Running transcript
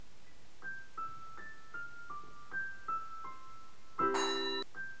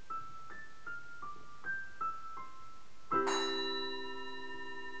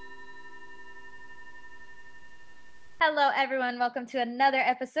everyone. Welcome to another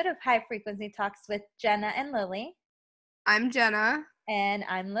episode of High Frequency Talks with Jenna and Lily. I'm Jenna. And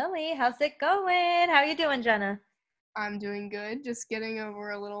I'm Lily. How's it going? How you doing, Jenna? I'm doing good. Just getting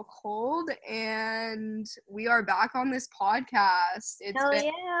over a little cold, and we are back on this podcast. It's Hell been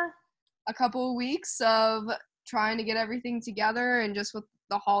yeah. a couple of weeks of trying to get everything together, and just with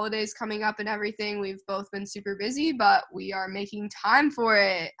the holidays coming up and everything, we've both been super busy, but we are making time for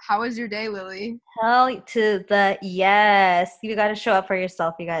it. How was your day, Lily? Hell to the yes. You got to show up for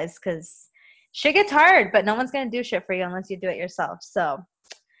yourself, you guys, because shit gets hard, but no one's going to do shit for you unless you do it yourself. So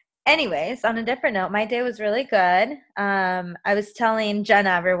anyways, on a different note, my day was really good. I was telling Jenna,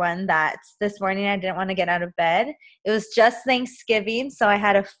 everyone, that this morning I didn't want to get out of bed. It was just Thanksgiving, so I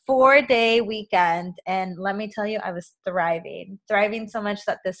had a 4-day weekend, and let me tell you, I was thriving so much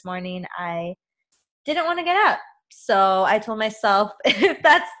that this morning I didn't want to get up. So I told myself,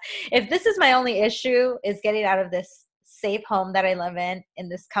 if this is my only issue is getting out of this safe home that I live in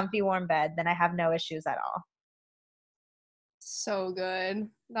this comfy warm bed, then I have no issues at all. So good.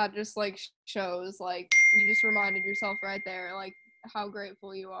 That just shows you just reminded yourself right there how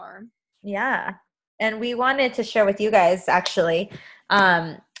grateful you are. Yeah. And we wanted to share with you guys actually.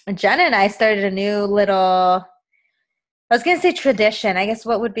 Jenna and I started a new little, I was going to say tradition. I guess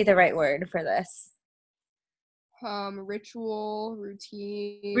what would be the right word for this? Ritual,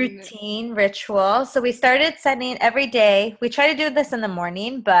 ritual. So we started sending every day. We try to do this in the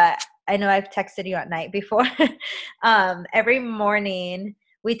morning, but I know I've texted you at night before. Every morning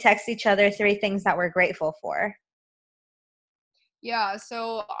we text each other 3 things that we're grateful for. Yeah,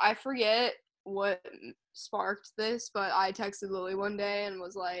 so I forget what sparked this, but I texted Lily one day and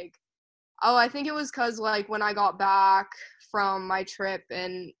was like, oh, I think it was because when I got back from my trip,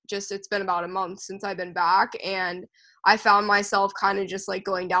 and just it's been about a month since I've been back, and I found myself kind of just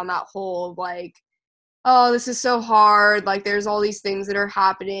going down that hole of oh, this is so hard, there's all these things that are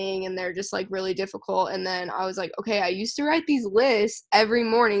happening and they're just really difficult. And then I was like, okay, I used to write these lists every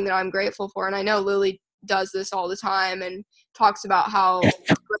morning that I'm grateful for, and I know Lily does this all the time and talks about how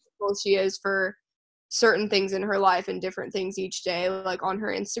grateful she is for certain things in her life and different things each day, on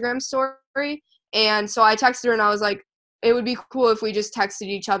her Instagram story. And so I texted her and I was like, it would be cool if we just texted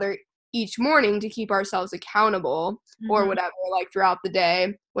each other each morning to keep ourselves accountable, or whatever, throughout the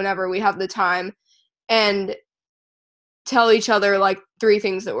day, whenever we have the time, and tell each other 3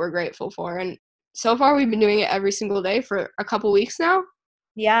 things that we're grateful for. And so far we've been doing it every single day for a couple weeks now.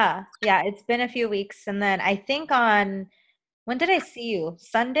 Yeah, it's been a few weeks. And then I think when did I see you?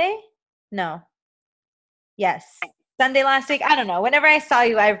 Sunday? No. Yes. Sunday last week. I don't know. Whenever I saw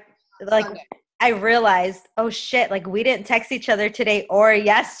you, Sunday. I realized, oh shit, we didn't text each other today or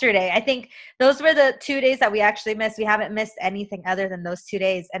yesterday. I think those were the 2 days that we actually missed. We haven't missed anything other than those 2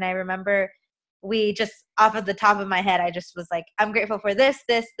 days. And I remember we just, off of the top of my head, I just was like, I'm grateful for this.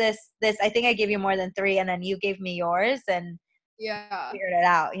 I think I gave you more than 3, and then you gave me yours, and yeah, figured it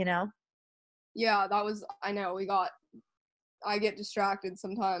out, Yeah, that was, I know, I get distracted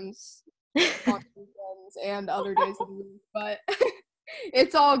sometimes on weekends and other days of the week, but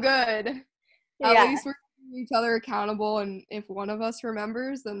it's all good. At least we're keeping each other accountable, and if one of us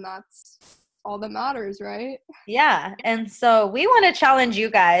remembers, then that's all that matters, right? Yeah. And so we want to challenge you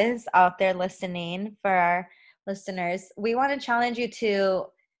guys out there listening, for our listeners. We want to challenge you to,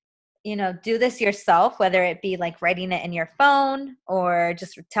 do this yourself, whether it be writing it in your phone, or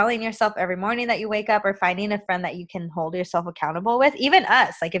just telling yourself every morning that you wake up, or finding a friend that you can hold yourself accountable with. Even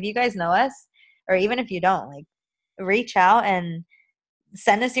us, if you guys know us, or even if you don't, reach out and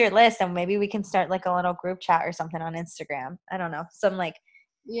send us your list, and maybe we can start a little group chat or something on Instagram. I don't know. Some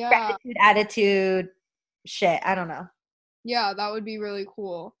gratitude, attitude shit. I don't know. Yeah, that would be really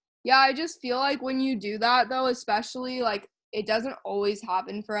cool. Yeah, I just feel when you do that, though, especially it doesn't always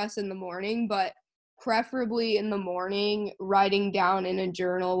happen for us in the morning, but preferably in the morning, writing down in a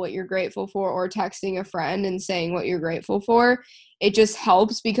journal what you're grateful for, or texting a friend and saying what you're grateful for, it just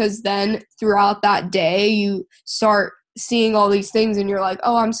helps, because then throughout that day you start seeing all these things and you're like,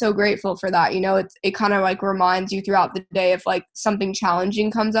 oh, I'm so grateful for that. It kind of reminds you throughout the day if something challenging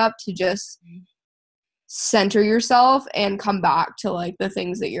comes up, to just center yourself and come back to the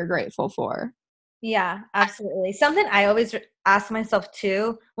things that you're grateful for. Yeah, absolutely. Something I always ask myself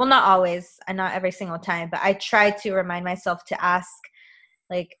too, well, not always and not every single time, but I try to remind myself to ask,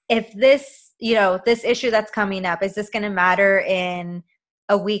 if this, this issue that's coming up, is this going to matter in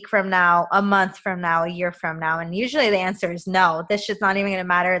a week from now, a month from now, a year from now? And usually the answer is no. This shit's not even going to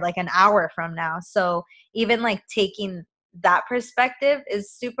matter an hour from now. So even taking that perspective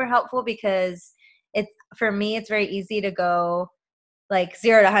is super helpful, because for me, it's very easy to go like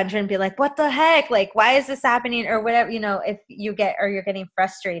 0 to 100 and be like, what the heck? Like, why is this happening? Or whatever, if you get, or you're getting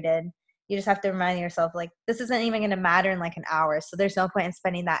frustrated, you just have to remind yourself, like, this isn't even going to matter in like an hour. So there's no point in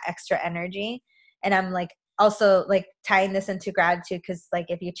spending that extra energy. And I'm like, also like tying this into gratitude, because like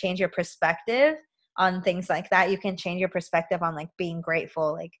if you change your perspective on things like that, you can change your perspective on like being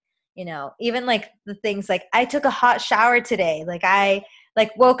grateful. Like, even like the things like I took a hot shower today. Like I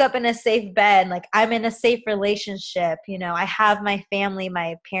like woke up in a safe bed. Like I'm in a safe relationship. I have my family,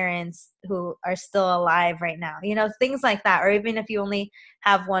 my parents who are still alive right now, things like that. Or even if you only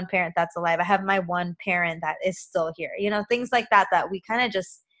have one parent that's alive, I have my one parent that is still here, things like that, that we kind of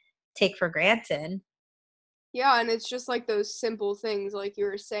just take for granted. Yeah, and it's just like those simple things like you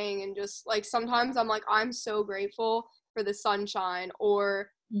were saying, and just like sometimes I'm like, I'm so grateful for the sunshine, or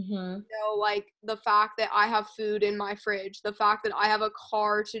Mm-hmm. like the fact that I have food in my fridge, the fact that I have a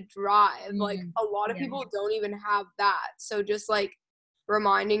car to drive. Like Mm, a lot of yeah. people don't even have that. So just like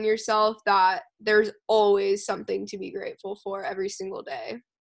reminding yourself that there's always something to be grateful for every single day.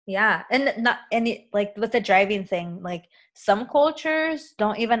 Yeah. And not any, like with the driving thing, like some cultures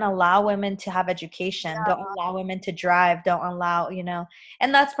don't even allow women to have education, don't allow women to drive, don't allow,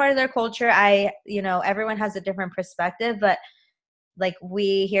 and that's part of their culture. Everyone has a different perspective, but like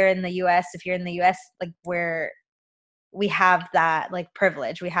we here in the US, if you're in the US, like we have that like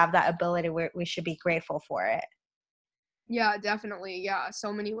privilege, we have that ability where we should be grateful for it. Yeah, definitely. Yeah,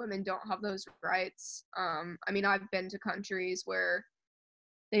 so many women don't have those rights. I mean, I've been to countries where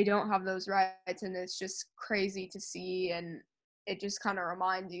they don't have those rights, and it's just crazy to see, and it just kind of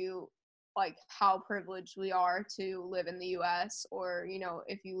reminds you like how privileged we are to live in the US, or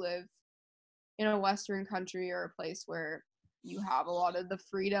if you live in a western country or a place where you have a lot of the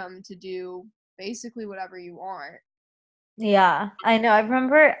freedom to do basically whatever you want. Yeah, I know. I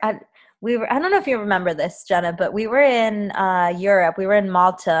remember I don't know if you remember this, Jenna, but we were in Europe. We were in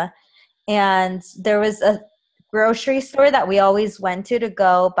Malta, and there was a grocery store that we always went to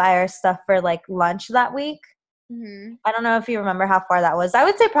go buy our stuff for like lunch that week. Mhm. I don't know if you remember how far that was. I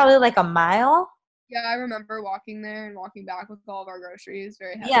would say probably like a mile. Yeah, I remember walking there and walking back with all of our groceries,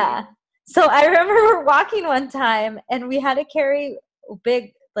 very heavy. Yeah. So I remember we're walking one time and we had to carry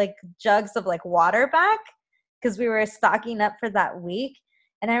big like jugs of like water back because we were stocking up for that week.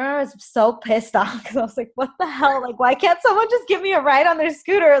 And I remember I was so pissed off because I was like, what the hell? Like, why can't someone just give me a ride on their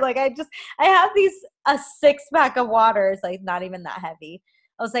scooter? Like, I have a 6-pack of water. It's like not even that heavy.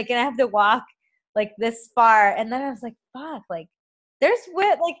 I was like, and I have to walk like this far. And then I was like, fuck, like, there's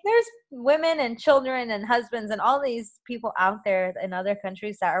women and children and husbands and all these people out there in other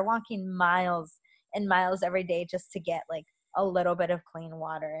countries that are walking miles and miles every day just to get like a little bit of clean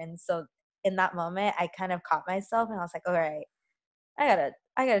water. And so in that moment I kind of caught myself and I was like, all right, I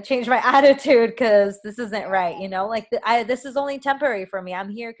gotta change my attitude because this isn't right, like this is only temporary for me. I'm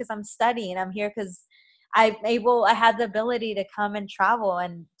here because I'm studying. I'm here because I had the ability to come and travel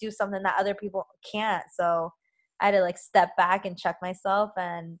and do something that other people can't. So I had to like step back and check myself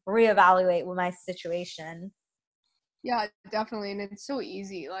and reevaluate with my situation. Yeah, definitely. And it's so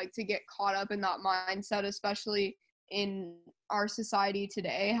easy like to get caught up in that mindset, especially in our society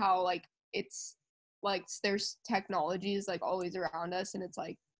today, how like it's like there's technologies like always around us, and it's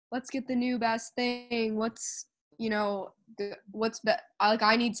like, let's get the new best thing. What's I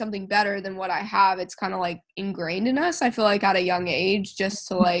need something better than what I have. It's kind of like ingrained in us, I feel like, at a young age, just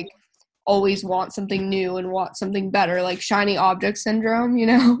to like always want something new and want something better, like shiny object syndrome.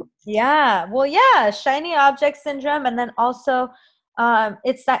 Yeah. Well, yeah, shiny object syndrome. And then also,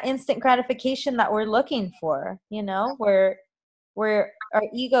 it's that instant gratification that we're looking for, where our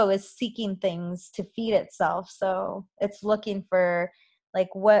ego is seeking things to feed itself. So it's looking for like,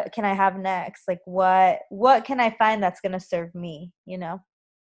 what can I have next? Like, what can I find that's going to serve me?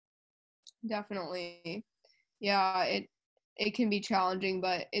 Definitely. Yeah, it can be challenging,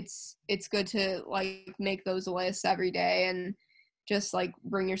 but it's good to like make those lists every day and just like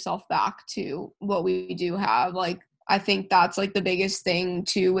bring yourself back to what we do have. Like I think that's like the biggest thing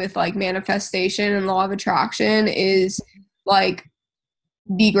too with like manifestation and law of attraction is like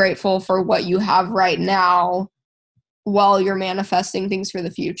be grateful for what you have right now while you're manifesting things for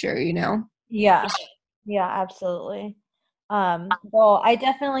the future. Yeah. Yeah, absolutely. Well, I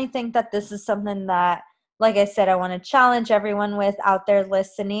definitely think that this is something that, like I said, I want to challenge everyone with out there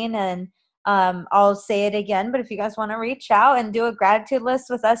listening. And I'll say it again, but if you guys want to reach out and do a gratitude list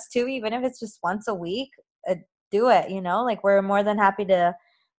with us too, even if it's just once a week, uh, do it. Like we're more than happy to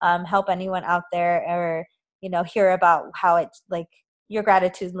help anyone out there, or hear about how it's like your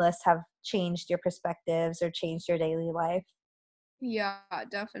gratitude lists have changed your perspectives or changed your daily life. Yeah,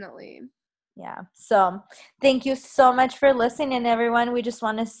 definitely. Yeah. So thank you so much for listening, everyone. We just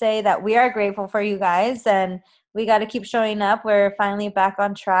want to say that we are grateful for you guys and we got to keep showing up. We're finally back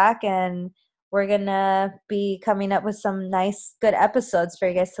on track and we're going to be coming up with some nice, good episodes for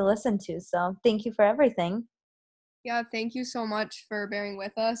you guys to listen to. So thank you for everything. Yeah, thank you so much for bearing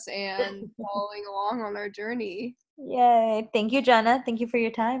with us and following along on our journey. Yay. Thank you, Jenna. Thank you for your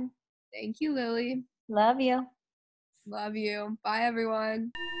time. Thank you, Lily. Love you. Love you. Bye,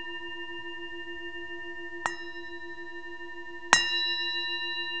 everyone.